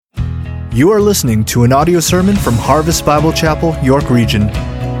You are listening to an audio sermon from Harvest Bible Chapel, York Region.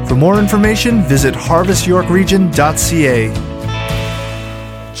 For more information, visit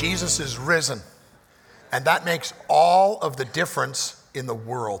harvestyorkregion.ca. Jesus is risen, and that makes all of the difference in the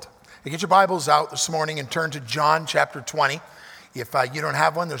world. You get your Bibles out this morning and turn to John chapter 20. If you don't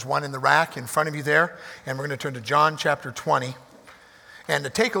have one, there's one in the rack in front of you there, and we're going to turn to John chapter 20 and to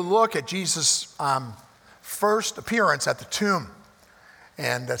take a look at Jesus' first appearance at the tomb.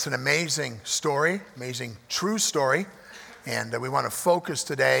 And that's an amazing story, amazing true story. And we want to focus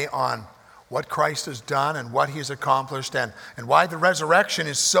today on what Christ has done and what he's accomplished and why the resurrection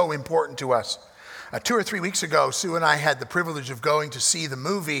is so important to us. 2 or 3 weeks ago, Sue and I had the privilege of going to see the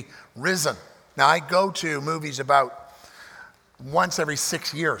movie Risen. Now, I go to movies about once every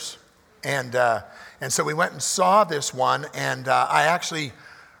 6 years. And so we went and saw this one, and I actually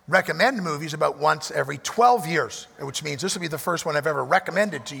recommend movies about once every 12 years, which means this will be the first one I've ever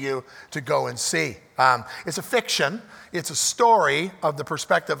recommended to you to go and see. It's a fiction. It's a story of the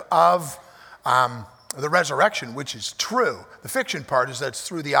perspective of the resurrection, which is true. The fiction part is that it's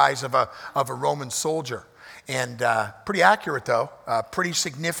through the eyes of a Roman soldier. And pretty accurate, though, pretty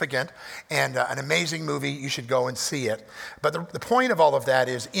significant, and an amazing movie. You should go and see it. But the point of all of that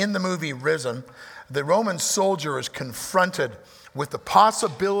is, in the movie Risen, the Roman soldier is confronted with the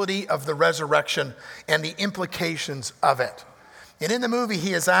possibility of the resurrection and the implications of it. And in the movie,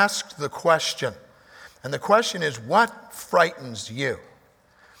 he is asked the question, and the question is, what frightens you?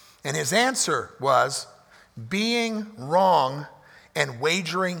 And his answer was, being wrong and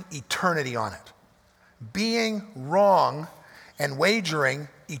wagering eternity on it. Being wrong and wagering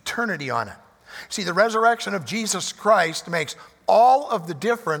eternity on it. See, the resurrection of Jesus Christ makes all of the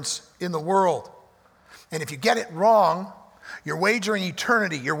difference in the world. And if you get it wrong, you're wagering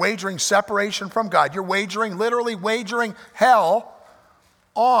eternity. You're wagering separation from God. You're literally wagering hell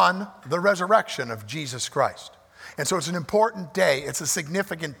on the resurrection of Jesus Christ. And so it's an important day. It's a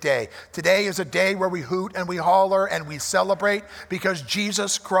significant day. Today is a day where we hoot and we holler and we celebrate because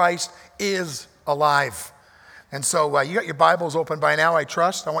Jesus Christ is alive. And so you got your Bibles open by now, I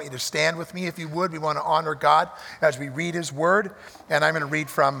trust. I want you to stand with me if you would. We want to honor God as we read his word. And I'm going to read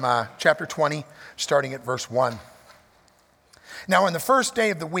from chapter 20, starting at verse 1. Now, on the first day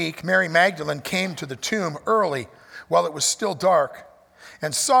of the week, Mary Magdalene came to the tomb early while it was still dark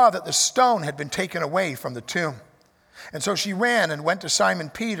and saw that the stone had been taken away from the tomb. And so she ran and went to Simon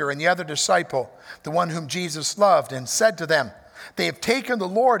Peter and the other disciple, the one whom Jesus loved, and said to them, "They have taken the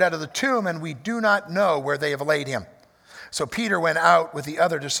Lord out of the tomb, and we do not know where they have laid him." So Peter went out with the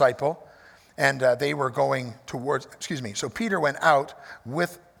other disciple, and So Peter went out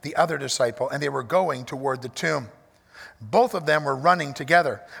with the other disciple, and they were going toward the tomb. Both of them were running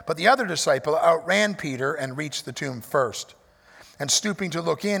together, but the other disciple outran Peter and reached the tomb first. And stooping to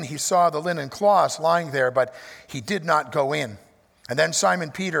look in, he saw the linen cloths lying there, but he did not go in. And then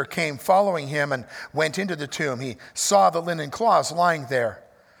Simon Peter came following him and went into the tomb. He saw the linen cloths lying there,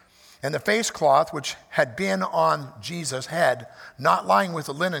 and the face cloth which had been on Jesus' head, not lying with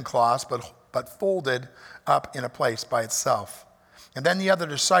the linen cloths, but folded up in a place by itself. And then the other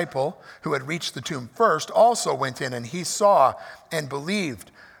disciple, who had reached the tomb first, also went in, and he saw and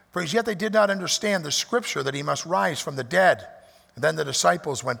believed. For as yet they did not understand the scripture that he must rise from the dead. And then the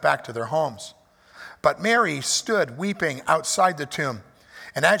disciples went back to their homes. But Mary stood weeping outside the tomb.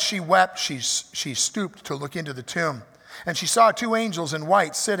 And as she wept, she stooped to look into the tomb. And she saw 2 angels in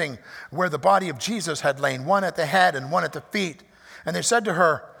white sitting where the body of Jesus had lain, one at the head and one at the feet. And they said to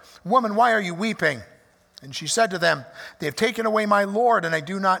her, "Woman, why are you weeping?" And she said to them, "They have taken away my Lord, and I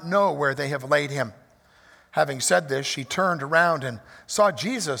do not know where they have laid him." Having said this, she turned around and saw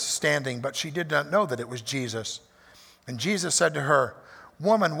Jesus standing, but she did not know that it was Jesus. And Jesus said to her,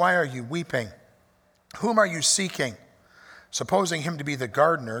 "Woman, why are you weeping? Whom are you seeking?" Supposing him to be the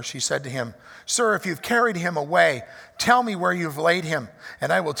gardener, she said to him, "Sir, if you've carried him away, tell me where you've laid him,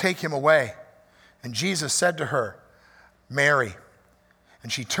 and I will take him away." And Jesus said to her, "Mary."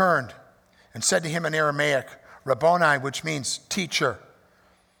 And she turned and said to him in Aramaic, "Rabboni," which means teacher.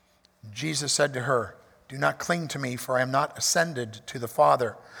 Jesus said to her, "Do not cling to me, for I am not ascended to the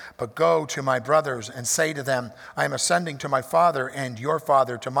Father, but go to my brothers and say to them, I am ascending to my Father and your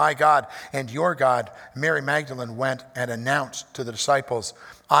Father, to my God and your God." Mary Magdalene went and announced to the disciples,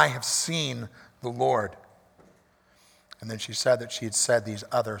 "I have seen the Lord." And then she said that she had said these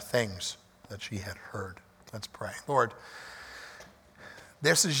other things that she had heard. Let's pray. Lord,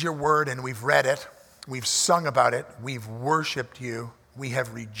 this is your word, and we've read it. We've sung about it. We've worshiped you. We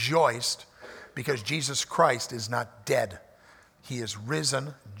have rejoiced because Jesus Christ is not dead. He is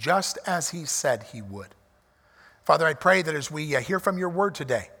risen just as he said he would. Father, I pray that as we hear from your word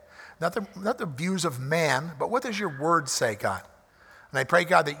today, not the views of man, but what does your word say, God? And I pray,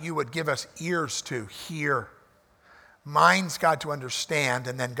 God, that you would give us ears to hear, minds, God, to understand,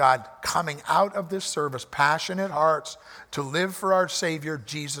 and then, God, coming out of this service, passionate hearts to live for our Savior,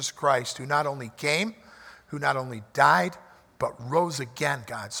 Jesus Christ, who not only came, who not only died, but rose again,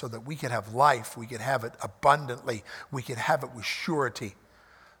 God, so that we could have life, we could have it abundantly, we could have it with surety.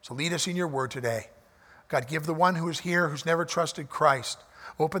 So lead us in your word today. God, give the one who is here who's never trusted Christ,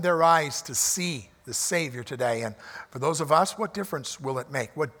 open their eyes to see the Savior today. And for those of us, what difference will it make?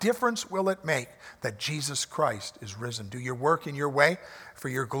 What difference will it make that Jesus Christ is risen? Do your work in your way for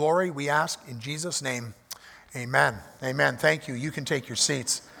your glory, we ask in Jesus' name. Amen. Amen. Thank you. You can take your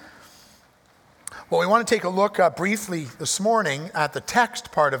seats. Well, we want to take a look briefly this morning at the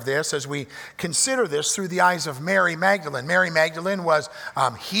text part of this as we consider this through the eyes of Mary Magdalene. Mary Magdalene was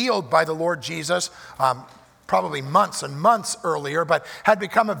healed by the Lord Jesus probably months and months earlier, but had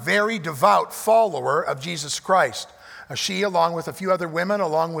become a very devout follower of Jesus Christ. She, along with a few other women,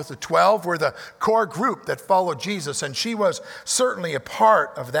 along with the 12, were the core group that followed Jesus, and she was certainly a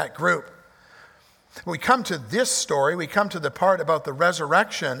part of that group. When we come to this story, we come to the part about the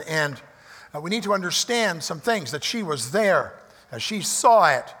resurrection, and we need to understand some things, that she was there, as she saw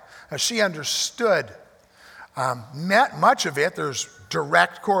it, as she understood. Much of it, there's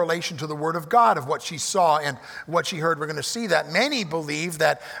direct correlation to the Word of God of what she saw and what she heard. We're going to see that. Many believe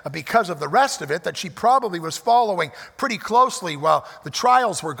that because of the rest of it, that she probably was following pretty closely while the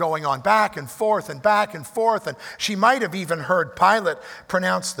trials were going on, back and forth, and she might have even heard Pilate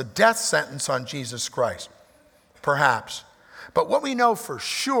pronounce the death sentence on Jesus Christ, perhaps. But what we know for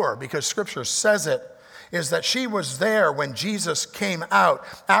sure, because Scripture says it, is that she was there when Jesus came out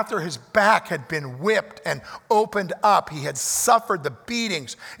after his back had been whipped and opened up. He had suffered the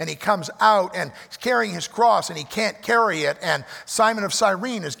beatings, and he comes out and he's carrying his cross, and he can't carry it. And Simon of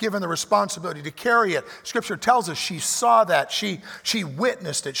Cyrene is given the responsibility to carry it. Scripture tells us she saw that. She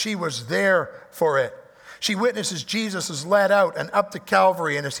witnessed it. She was there for it. She witnesses Jesus is led out and up to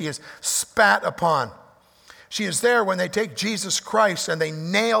Calvary, and as he is spat upon. She is there when they take Jesus Christ and they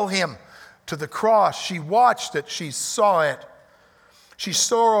nail him to the cross. She watched it. She saw it. She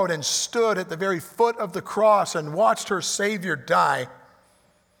sorrowed and stood at the very foot of the cross and watched her Savior die.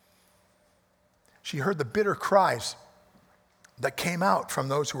 She heard the bitter cries that came out from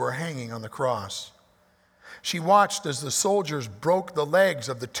those who were hanging on the cross. She watched as the soldiers broke the legs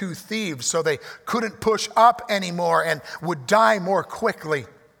of the two thieves so they couldn't push up anymore and would die more quickly.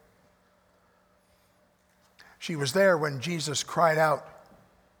 She was there when Jesus cried out,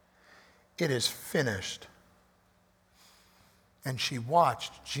 "It is finished." And she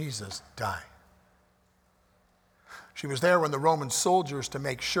watched Jesus die. She was there when the Roman soldiers, to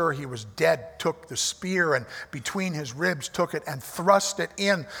make sure he was dead, took the spear and between his ribs took it and thrust it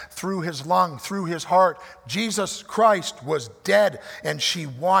in through his lung, through his heart. Jesus Christ was dead, and she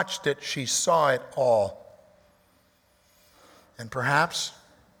watched it. She saw it all. And perhaps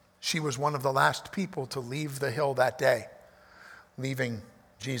she was one of the last people to leave the hill that day, leaving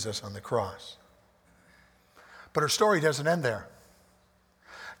Jesus on the cross. But her story doesn't end there.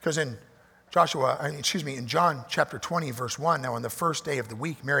 Because in John chapter 20, verse 1, now on the first day of the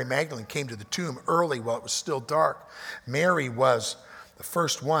week, Mary Magdalene came to the tomb early while it was still dark. Mary was the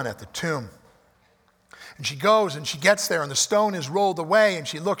first one at the tomb. And she goes and she gets there, and the stone is rolled away, and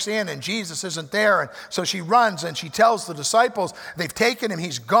she looks in and Jesus isn't there. And so she runs and she tells the disciples they've taken him,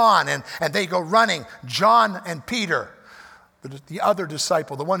 he's gone. And they go running. John and Peter, the other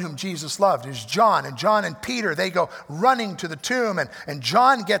disciple, the one whom Jesus loved, is John. And John and Peter, they go running to the tomb, and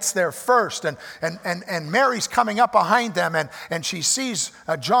John gets there first. And Mary's coming up behind them, and she sees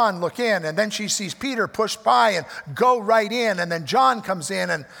John look in, and then she sees Peter push by and go right in. And then John comes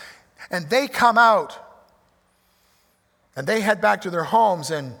in, and they come out. And they head back to their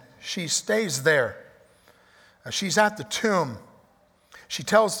homes, and she stays there. She's at the tomb. She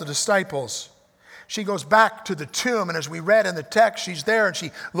tells the disciples. She goes back to the tomb, and as we read in the text, she's there, and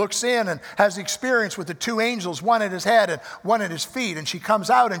she looks in and has the experience with the two angels, one at his head and one at his feet. And she comes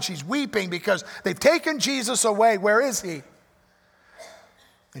out, and she's weeping because they've taken Jesus away. Where is he?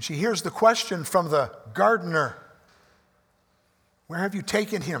 And she hears the question from the gardener. Where have you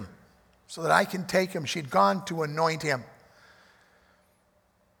taken him so that I can take him? She'd gone to anoint him.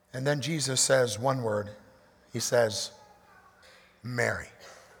 And then Jesus says one word. He says, Mary.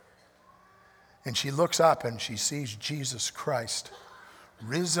 And she looks up and she sees Jesus Christ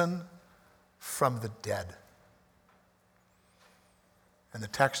risen from the dead. And the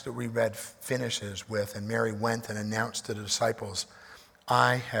text that we read finishes with, and Mary went and announced to the disciples,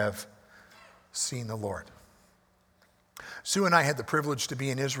 I have seen the Lord. Sue and I had the privilege to be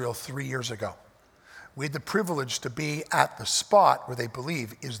in Israel 3 years ago. We had the privilege to be at the spot where they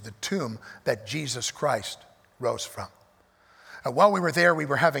believe is the tomb that Jesus Christ rose from. While we were there, we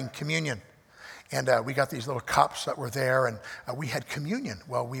were having communion. And we got these little cups that were there, and we had communion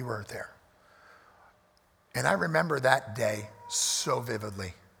while we were there. And I remember that day so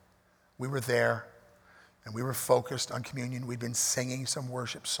vividly. We were there, and we were focused on communion. We'd been singing some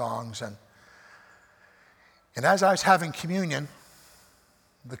worship songs. And as I was having communion,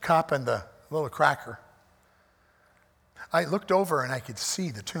 the cup and the little cracker, I looked over and I could see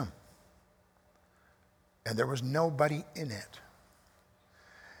the tomb. And there was nobody in it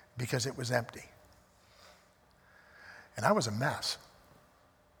because it was empty. And I was a mess.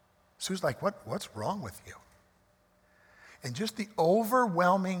 Sue's like, what's wrong with you? And just the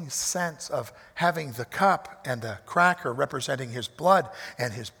overwhelming sense of having the cup and the cracker representing his blood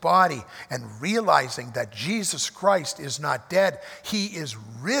and his body, and realizing that Jesus Christ is not dead, he is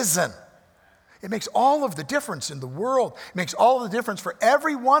risen. It makes all of the difference in the world. It makes all of the difference for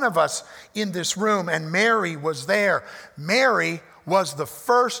every one of us in this room. And Mary was there. Mary was the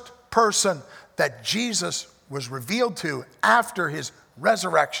first person that Jesus was revealed to after his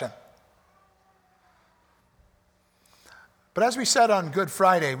resurrection. But as we said on Good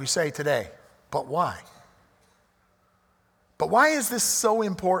Friday, we say today, but why? But why is this so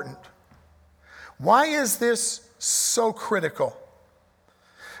important? Why is this so critical?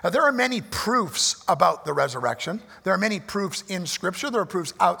 Now, there are many proofs about the resurrection. There are many proofs in Scripture. There are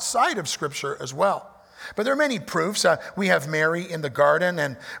proofs outside of Scripture as well. But there are many proofs. We have Mary in the garden,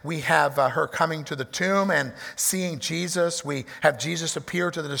 and we have her coming to the tomb and seeing Jesus. We have Jesus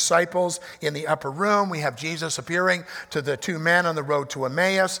appear to the disciples in the upper room. We have Jesus appearing to the two men on the road to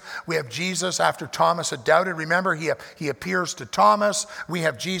Emmaus. We have Jesus after Thomas had doubted. Remember, he appears to Thomas. We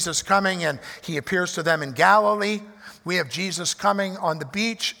have Jesus coming, and he appears to them in Galilee. We have Jesus coming on the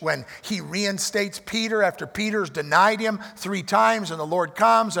beach when he reinstates Peter after Peter's denied him 3 times, and the Lord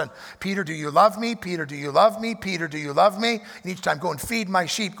comes and, Peter, do you love me? Peter, do you love me? Peter, do you love me? And each time, go and feed my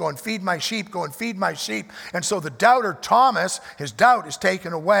sheep, go and feed my sheep, go and feed my sheep. And so the doubter, Thomas, his doubt is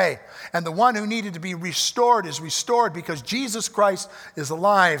taken away. And the one who needed to be restored is restored because Jesus Christ is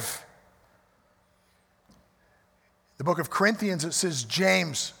alive. The book of Corinthians, it says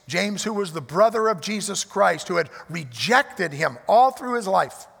James, who was the brother of Jesus Christ, who had rejected him all through his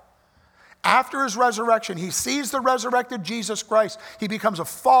life. After his resurrection, he sees the resurrected Jesus Christ. He becomes a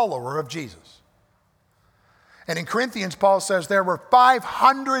follower of Jesus. And in Corinthians, Paul says there were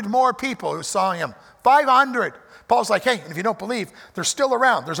 500 more people who saw him. 500. Paul's like, hey, and if you don't believe, they're still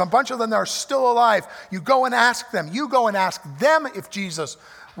around. There's a bunch of them that are still alive. You go and ask them. You go and ask them if Jesus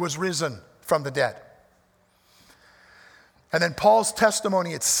was risen from the dead. And then Paul's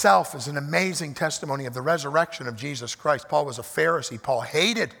testimony itself is an amazing testimony of the resurrection of Jesus Christ. Paul was a Pharisee. Paul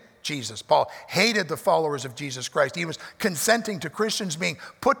hated Jesus. Paul hated the followers of Jesus Christ. He was consenting to Christians being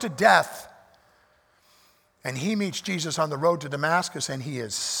put to death. And he meets Jesus on the road to Damascus, and he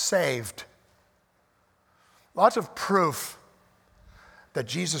is saved. Lots of proof that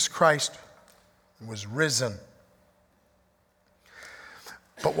Jesus Christ was risen.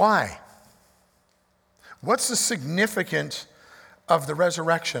 But why? What's the significance of the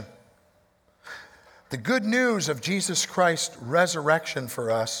resurrection? The good news of Jesus Christ's resurrection for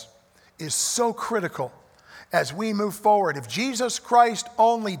us is so critical as we move forward. If Jesus Christ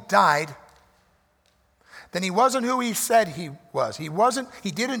only died, then he wasn't who he said he was. He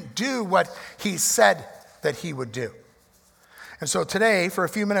didn't do what he said that he would do. And so today, for a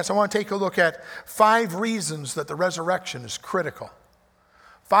few minutes, I want to take a look at 5 reasons that the resurrection is critical.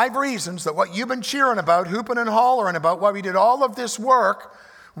 5 reasons that what you've been cheering about, hooping and hollering about, why we did all of this work,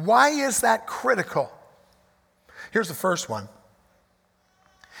 why is that critical? Here's the first one.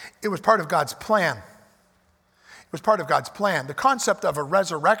 It was part of God's plan. It was part of God's plan. The concept of a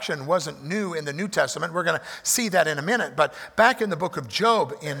resurrection wasn't new in the New Testament. We're going to see that in a minute. But back in the book of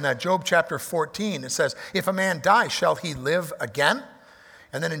Job, in Job chapter 14, it says, if a man die, shall he live again?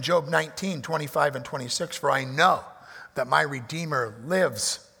 And then in Job 19, 25 and 26, for I know that my Redeemer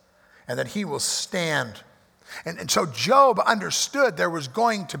lives and that he will stand. And so Job understood there was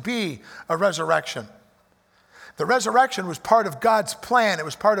going to be a resurrection. The resurrection was part of God's plan. It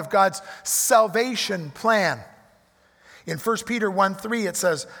was part of God's salvation plan. In 1 Peter 1:3, it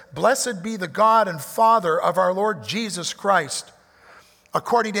says, blessed be the God and Father of our Lord Jesus Christ.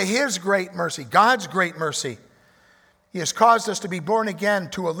 According to his great mercy, God's great mercy, he has caused us to be born again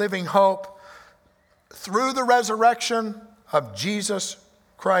to a living hope through the resurrection of Jesus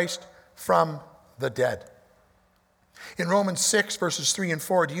Christ from the dead. In Romans 6, verses 3 and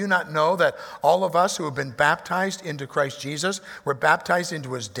 4, do you not know that all of us who have been baptized into Christ Jesus were baptized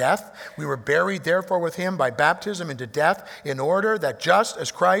into his death? We were buried, therefore, with him by baptism into death, in order that just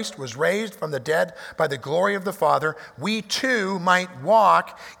as Christ was raised from the dead by the glory of the Father, we too might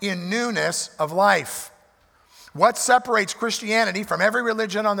walk in newness of life. What separates Christianity from every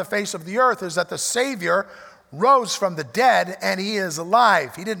religion on the face of the earth is that the Savior rose from the dead and he is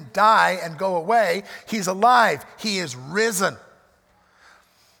alive. He didn't die and go away. He's alive. He is risen.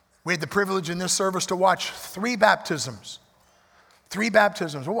 We had the privilege in this service to watch 3 baptisms. 3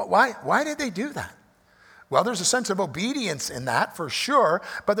 baptisms. Why did they do that? Well, there's a sense of obedience in that for sure,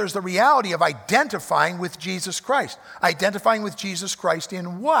 but there's the reality of identifying with Jesus Christ. Identifying with Jesus Christ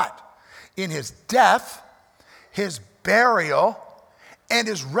in what? In his death, his burial, and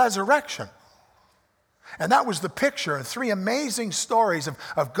his resurrection. And that was the picture of 3 amazing stories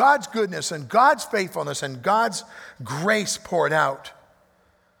of God's goodness and God's faithfulness and God's grace poured out.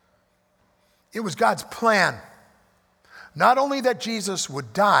 It was God's plan, not only that Jesus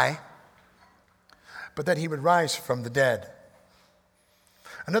would die, but that he would rise from the dead.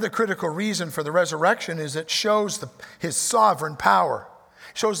 Another critical reason for the resurrection is it shows his sovereign power.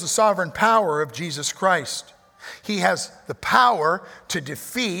 It shows the sovereign power of Jesus Christ. He has the power to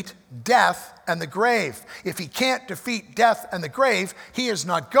defeat death and the grave. If he can't defeat death and the grave, he is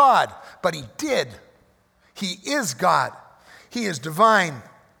not God, but he did. He is God. He is divine.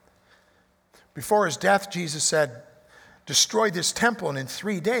 Before his death, Jesus said, "Destroy this temple, and in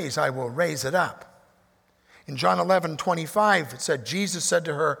 3 days I will raise it up." In John 11:25, it said, Jesus said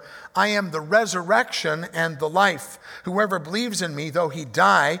to her, "I am the resurrection and the life. Whoever believes in me, though he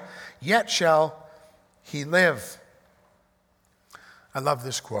die, yet shall he live." I love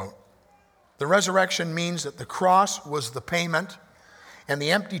this quote. The resurrection means that the cross was the payment and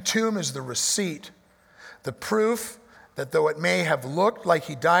the empty tomb is the receipt, the proof that though it may have looked like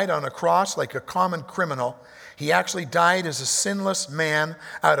he died on a cross like a common criminal, he actually died as a sinless man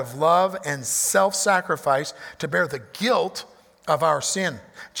out of love and self-sacrifice to bear the guilt of our sin.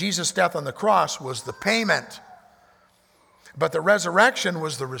 Jesus' death on the cross was the payment, but the resurrection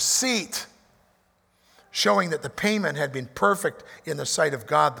was the receipt, showing that the payment had been perfect in the sight of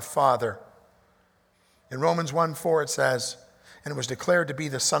God the Father. In Romans 1:4 it says, "And it was declared to be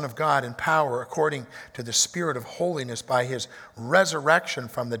the Son of God in power according to the Spirit of holiness by his resurrection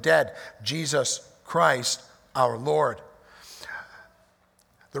from the dead, Jesus Christ our Lord."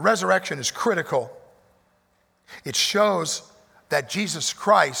 The resurrection is critical. It shows that Jesus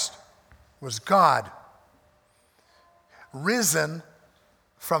Christ was God, risen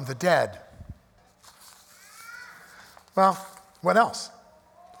from the dead. Well, what else?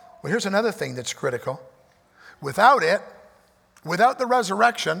 Well, here's another thing that's critical. Without it, without the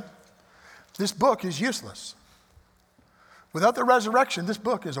resurrection, this book is useless. Without the resurrection, this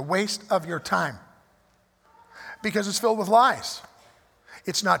book is a waste of your time because it's filled with lies.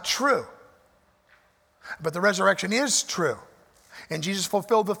 It's not true. But the resurrection is true, and Jesus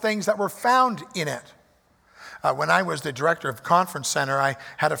fulfilled the things that were found in it. When I was the director of Conference Center, I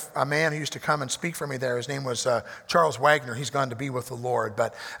had a man who used to come and speak for me there. His name was Charles Wagner. He's gone to be with the Lord.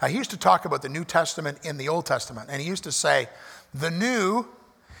 But he used to talk about the New Testament in the Old Testament. And he used to say, the new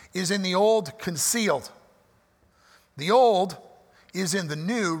is in the old concealed. The old is in the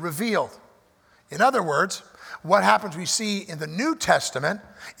new revealed. In other words, what happens we see in the New Testament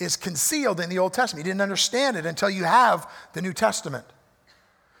is concealed in the Old Testament. You didn't understand it until you have the New Testament.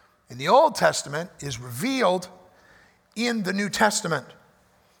 In the Old Testament is revealed in the New Testament.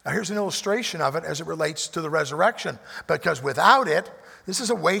 Now here's an illustration of it as it relates to the resurrection, because without it, this is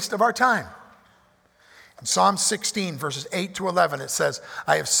a waste of our time. In Psalm 16, verses 8 to 11, it says,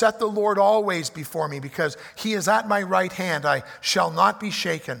 "I have set the Lord always before me, because he is at my right hand. I shall not be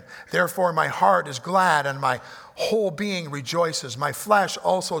shaken. Therefore my heart is glad and my whole being rejoices. My flesh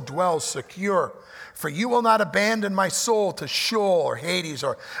also dwells secure. For you will not abandon my soul to Sheol or Hades,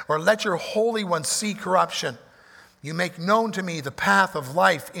 or let your Holy One see corruption. You make known to me the path of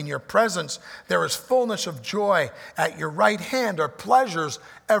life. In your presence there is fullness of joy. At your right hand are pleasures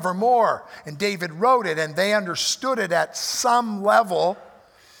evermore." And David wrote it, and they understood it at some level.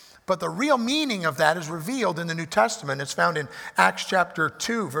 But the real meaning of that is revealed in the New Testament. It's found in Acts chapter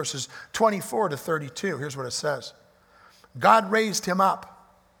 2, verses 24 to 32. Here's what it says. "God raised him up,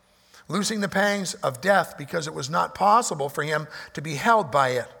 loosing the pangs of death, because it was not possible for him to be held by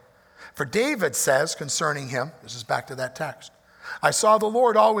it. For David says concerning him," this is back to that text, "I saw the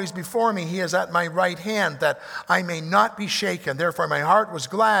Lord always before me. He is at my right hand, that I may not be shaken. Therefore my heart was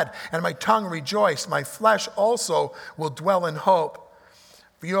glad, and my tongue rejoiced. My flesh also will dwell in hope.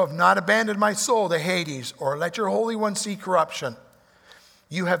 For you have not abandoned my soul to Hades, or let your Holy One see corruption.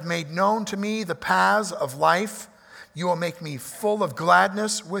 You have made known to me the paths of life. You will make me full of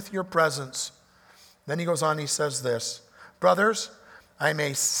gladness with your presence. Then he goes on, he says this, brothers, I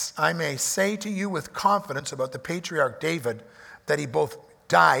may say to you with confidence about the patriarch David that he both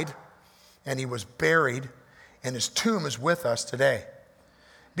died and he was buried, and his tomb is with us today.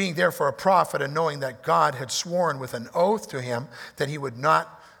 Being therefore a prophet, and knowing that God had sworn with an oath to him that he would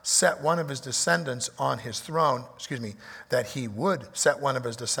not set one of his descendants on his throne, that he would set one of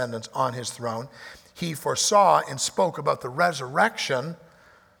his descendants on his throne, he foresaw and spoke about the resurrection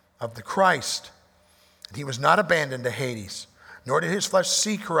of the Christ. And he was not abandoned to Hades, nor did his flesh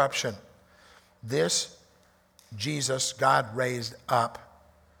see corruption. This Jesus God raised up,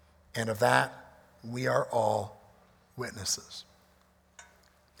 and of that we are all witnesses.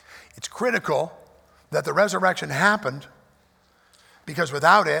 It's critical that the resurrection happened, because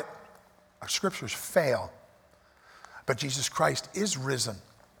without it, our scriptures fail. But Jesus Christ is risen.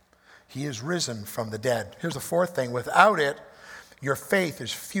 He is risen from the dead. Here's the fourth thing. Without it, your faith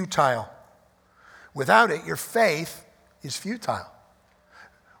is futile. Without it, your faith is futile.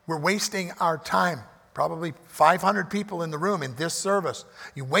 We're wasting our time. Probably 500 people in the room in this service.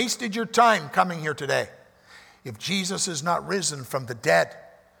 You wasted your time coming here today. If Jesus is not risen from the dead,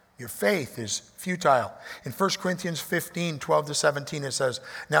 your faith is futile. In 1 Corinthians 15, 12 to 17, it says,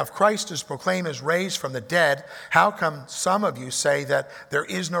 now if Christ is proclaimed as raised from the dead, how come some of you say that there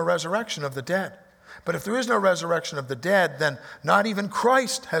is no resurrection of the dead? But if there is no resurrection of the dead, then not even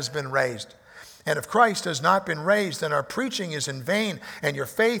Christ has been raised. And if Christ has not been raised, then our preaching is in vain, and your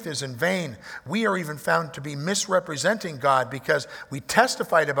faith is in vain. We are even found to be misrepresenting God, because we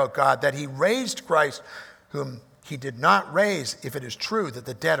testified about God that he raised Christ, whom he did not raise, if it is true that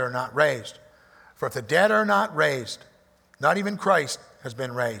the dead are not raised. For if the dead are not raised, not even Christ has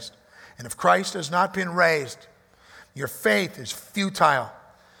been raised. And if Christ has not been raised, your faith is futile,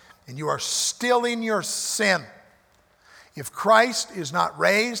 and you are still in your sin. If Christ is not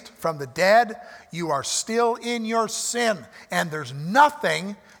raised from the dead, you are still in your sin, and there's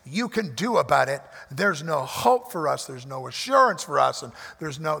nothing you can do about it. There's no hope for us, there's no assurance for us, and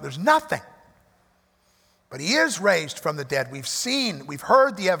there's nothing. But he is raised from the dead. We've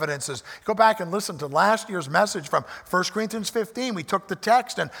heard the evidences. Go back and listen to last year's message from 1 Corinthians 15. We took the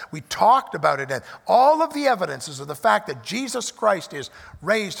text and we talked about it, and all of the evidences of the fact that Jesus Christ is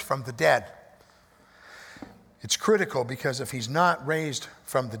raised from the dead. It's critical, because if he's not raised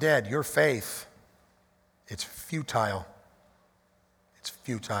from the dead, your faith, it's futile. It's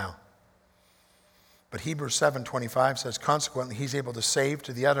futile. But Hebrews 7:25 says, consequently, he's able to save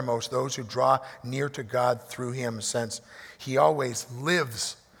to the uttermost those who draw near to God through him, since he always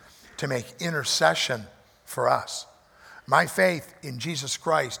lives to make intercession for us. My faith in Jesus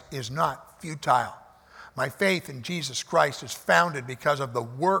Christ is not futile. My faith in Jesus Christ is founded because of the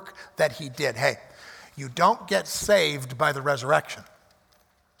work that he did. Hey, you don't get saved by the resurrection.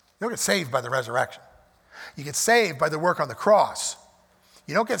 You don't get saved by the resurrection. You get saved by the work on the cross.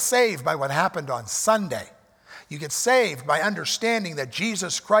 You don't get saved by what happened on Sunday. You get saved by understanding that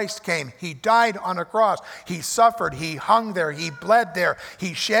Jesus Christ came. He died on a cross. He suffered. He hung there. He bled there.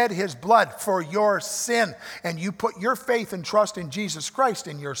 He shed his blood for your sin. And you put your faith and trust in Jesus Christ,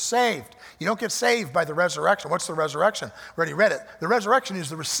 and you're saved. You don't get saved by the resurrection. What's the resurrection? We already read it. The resurrection is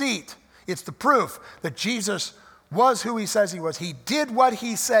the receipt. It's the proof that Jesus was who he says he was. He did what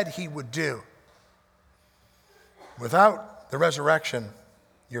he said he would do. Without the resurrection,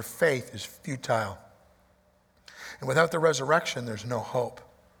 your faith is futile. And without the resurrection, there's no hope.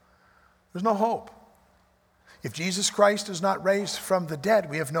 There's no hope. If Jesus Christ is not raised from the dead,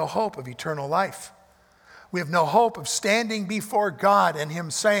 we have no hope of eternal life. We have no hope of standing before God and him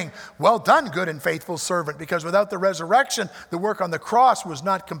saying, well done, good and faithful servant, because without the resurrection, the work on the cross was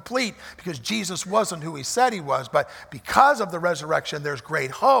not complete, because Jesus wasn't who he said he was. But because of the resurrection, there's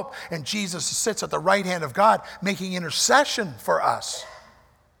great hope, and Jesus sits at the right hand of God making intercession for us.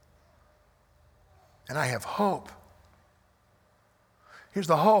 And I have hope. Here's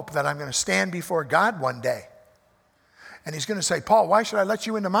the hope, that I'm going to stand before God one day. And he's going to say, Paul, why should I let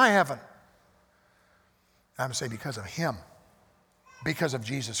you into my heaven? I'm going to say, because of him. Because of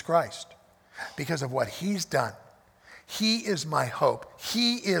Jesus Christ. Because of what he's done. He is my hope.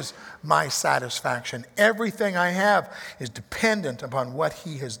 He is my satisfaction. Everything I have is dependent upon what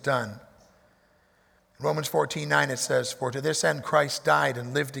he has done. In Romans 14:9 it says, for to this end Christ died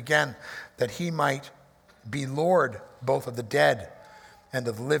and lived again, that he might be Lord both of the dead and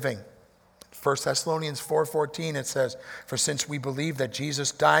of the living. 1 Thessalonians 4:14 it says, for since we believe that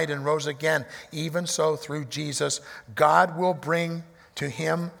Jesus died and rose again, even so through Jesus, God will bring to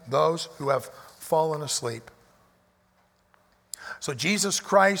him those who have fallen asleep. So Jesus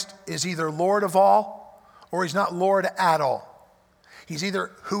Christ is either Lord of all, or he's not Lord at all. He's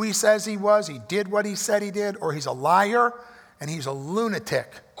either who he says he was, he did what he said he did, or he's a liar and he's a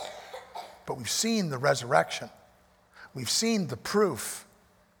lunatic. But we've seen the resurrection. We've seen the proof.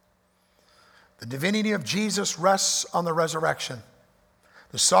 The divinity of Jesus rests on the resurrection.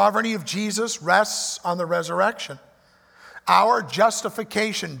 The sovereignty of Jesus rests on the resurrection. Our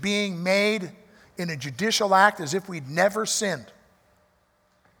justification being made in a judicial act as if we'd never sinned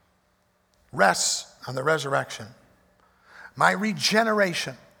rests on the resurrection. My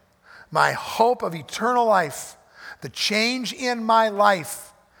regeneration, my hope of eternal life, the change in my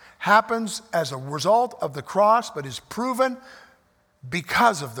life happens as a result of the cross, but is proven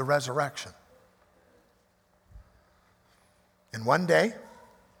because of the resurrection. And one day,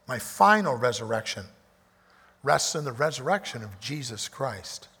 my final resurrection rests in the resurrection of Jesus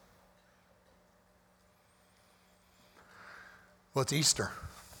Christ. Well, it's Easter.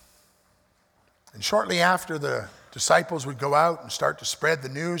 And shortly after, the disciples would go out and start to spread the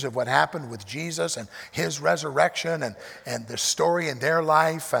news of what happened with Jesus and his resurrection and the story in their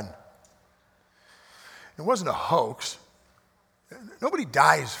life. And it wasn't a hoax. Nobody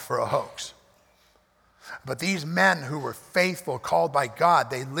dies for a hoax. But these men who were faithful, called by God,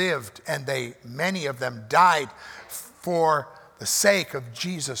 they lived and many of them died for the sake of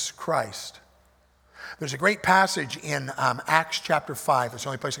Jesus Christ. There's a great passage in Acts chapter 5. It's the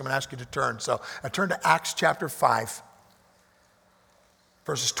only place I'm going to ask you to turn. So I turn to Acts chapter 5,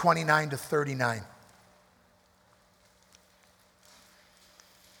 verses 29 to 39.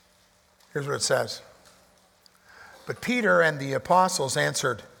 Here's what it says. But Peter and the apostles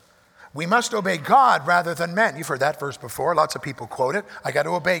answered, "We must obey God rather than men." You've heard that verse before. Lots of people quote it. I got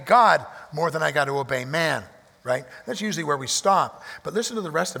to obey God more than I got to obey man, right? That's usually where we stop. But listen to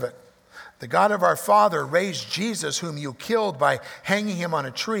the rest of it. "The God of our father raised Jesus, whom you killed by hanging him on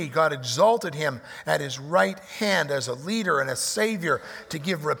a tree. God exalted him at his right hand as a leader and a savior to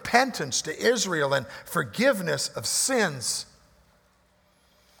give repentance to Israel and forgiveness of sins.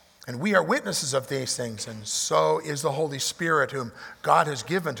 And we are witnesses of these things, and so is the Holy Spirit, whom God has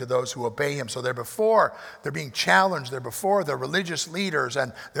given to those who obey him." So they're being challenged, they're before the religious leaders,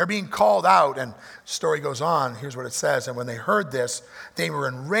 and they're being called out. And the story goes on. Here's what it says. "And when they heard this, they were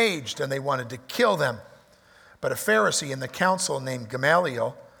enraged, and they wanted to kill them. But a Pharisee in the council named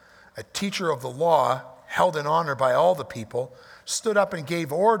Gamaliel, a teacher of the law, held in honor by all the people, stood up and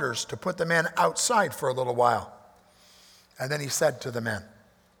gave orders to put the men outside for a little while. And then he said to the men,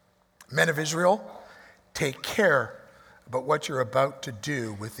 'Men of Israel, take care about what you're about to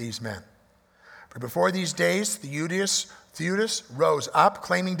do with these men. For before these days, Theudas rose up,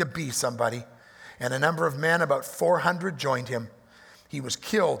 claiming to be somebody, and a number of men, about 400, joined him. He was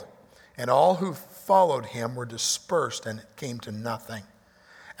killed, and all who followed him were dispersed, and it came to nothing.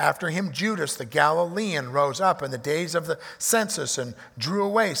 After him, Judas the Galilean rose up in the days of the census and drew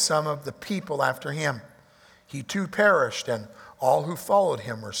away some of the people after him. He too perished, and all who followed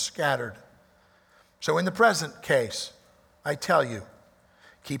him were scattered. So in the present case, I tell you,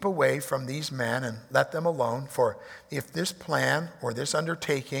 keep away from these men and let them alone. For if this plan or this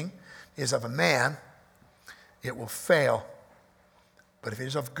undertaking is of a man, it will fail. But if it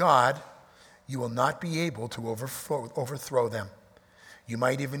is of God, you will not be able to overthrow them. You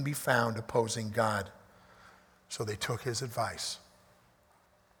might even be found opposing God.' So they took his advice."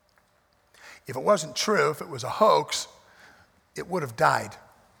 If it wasn't true, if it was a hoax, it would have died.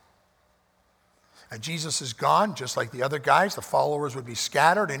 And Jesus is gone, just like the other guys. The followers would be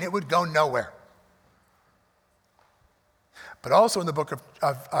scattered, and it would go nowhere. But also in the book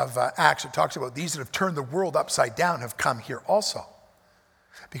of Acts, it talks about these that have turned the world upside down have come here also.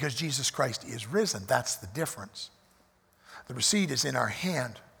 Because Jesus Christ is risen. That's the difference. The receipt is in our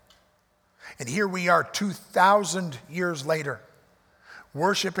hand. And here we are 2,000 years later,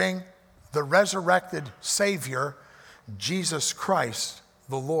 worshiping the resurrected Savior, Jesus Christ,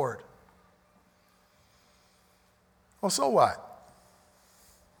 the Lord. Well, so what?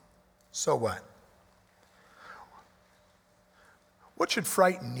 So what? What should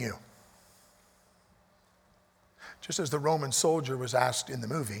frighten you? Just as the Roman soldier was asked in the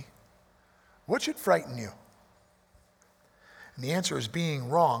movie, what should frighten you? And the answer is being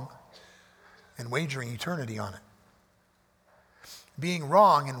wrong and wagering eternity on it. Being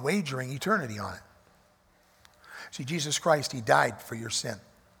wrong and wagering eternity on it. See, Jesus Christ, he died for your sin.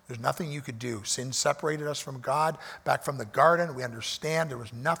 There's nothing you could do. Sin separated us from God back from the garden. We understand there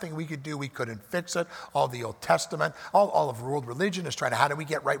was nothing we could do. We couldn't fix it. All the Old Testament, all of world religion is trying to, how do we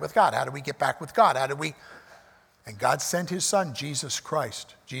get right with God? How do we get back with God? And And God sent his son, Jesus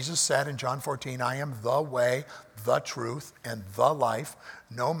Christ. Jesus said in John 14, I am the way, the truth, and the life.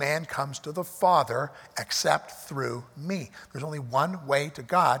 No man comes to the Father except through me. There's only one way to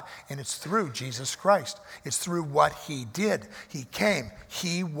God, and it's through Jesus Christ. It's through what he did. He came.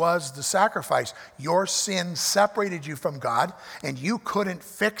 He was the sacrifice. Your sin separated you from God, and you couldn't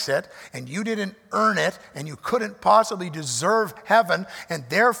fix it, and you didn't earn it, and you couldn't possibly deserve heaven, and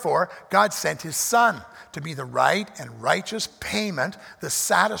therefore God sent his son to be the right and righteous payment, the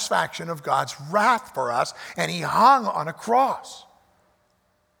satisfaction of God's wrath for us, and he hung on a cross.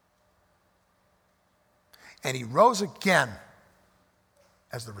 And he rose again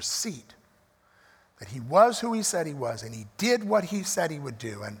as the receipt that he was who he said he was, and he did what he said he would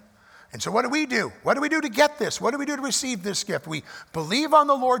do. And so what do we do? What do we do to get this? What do we do to receive this gift? We believe on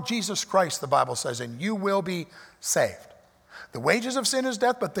the Lord Jesus Christ, the Bible says, and you will be saved. The wages of sin is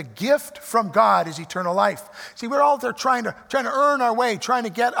death, but the gift from God is eternal life. See, we're all there trying to earn our way, trying to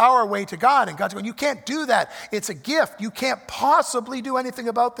get our way to God. And God's going, you can't do that. It's a gift. You can't possibly do anything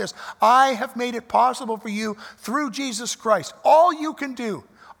about this. I have made it possible for you through Jesus Christ. All you can do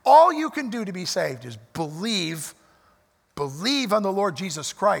to be saved is believe on the Lord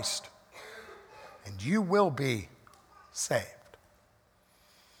Jesus Christ, and you will be saved.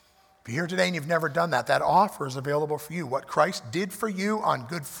 If you're here today and you've never done that, that offer is available for you. What Christ did for you on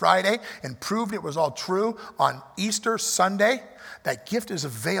Good Friday and proved it was all true on Easter Sunday, that gift is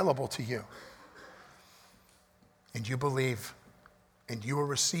available to you. And you believe, and you will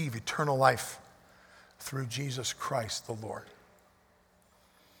receive eternal life through Jesus Christ the Lord.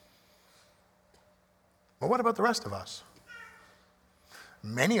 Well, what about the rest of us?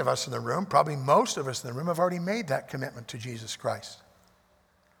 Many of us in the room, probably most of us in the room, have already made that commitment to Jesus Christ.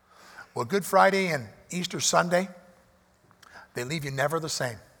 Well, Good Friday and Easter Sunday, they leave you never the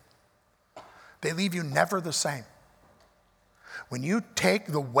same. They leave you never the same. When you take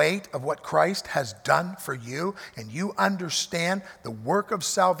the weight of what Christ has done for you and you understand the work of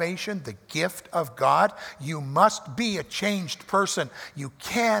salvation, the gift of God, you must be a changed person. You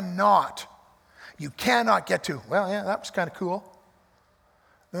cannot get to, well, yeah, that was kind of cool.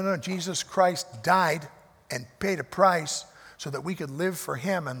 No, Jesus Christ died and paid a price so that we could live for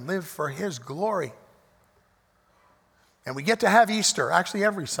him and live for his glory. And we get to have Easter. Actually,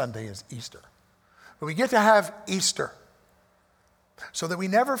 every Sunday is Easter. But we get to have Easter so that we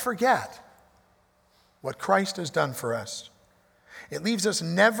never forget what Christ has done for us. It leaves us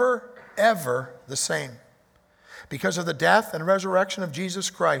never, ever the same. Because of the death and resurrection of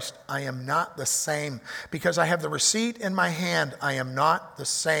Jesus Christ, I am not the same. Because I have the receipt in my hand, I am not the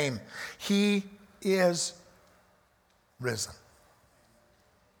same. He is risen.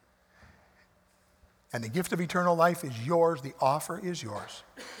 And the gift of eternal life is yours. The offer is yours.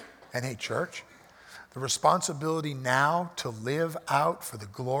 And hey, church, the responsibility now to live out for the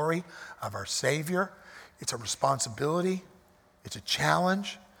glory of our Savior, it's a responsibility, it's a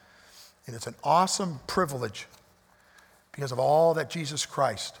challenge, and it's an awesome privilege because of all that Jesus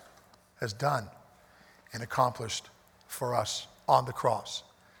Christ has done and accomplished for us on the cross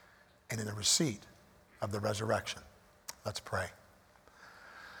and in the receipt of the resurrection. Let's pray.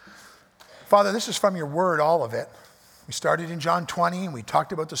 Father, this is from your word, all of it. We started in John 20 and we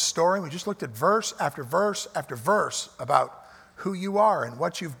talked about the story. We just looked at verse after verse after verse about who you are and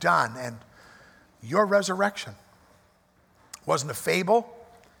what you've done and your resurrection. It wasn't a fable.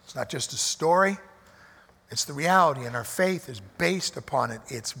 It's not just a story. It's the reality, and our faith is based upon it.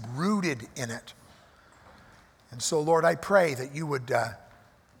 It's rooted in it. And so, Lord, I pray that you would,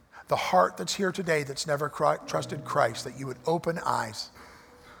 the heart that's here today that's never trusted Christ, that you would open eyes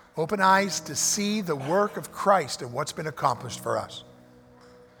to see the work of Christ and what's been accomplished for us.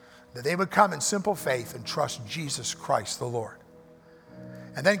 That they would come in simple faith and trust Jesus Christ the Lord.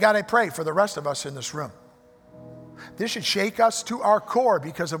 And then, God, I pray for the rest of us in this room. This should shake us to our core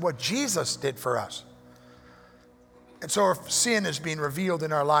because of what Jesus did for us. And so if sin is being revealed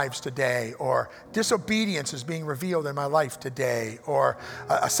in our lives today, or disobedience is being revealed in my life today, or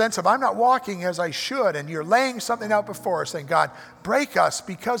a sense of I'm not walking as I should, and you're laying something out before us, saying, God, break us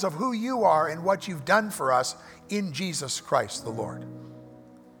because of who you are and what you've done for us in Jesus Christ the Lord.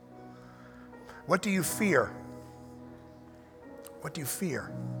 What do you fear? What do you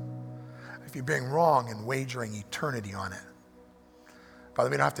fear? If you're being wrong and wagering eternity on it. Father,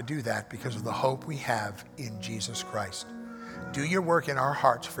 we don't have to do that because of the hope we have in Jesus Christ. Do your work in our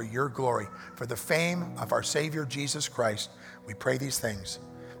hearts for your glory, for the fame of our Savior Jesus Christ. We pray these things.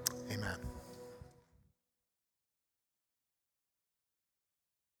 Amen.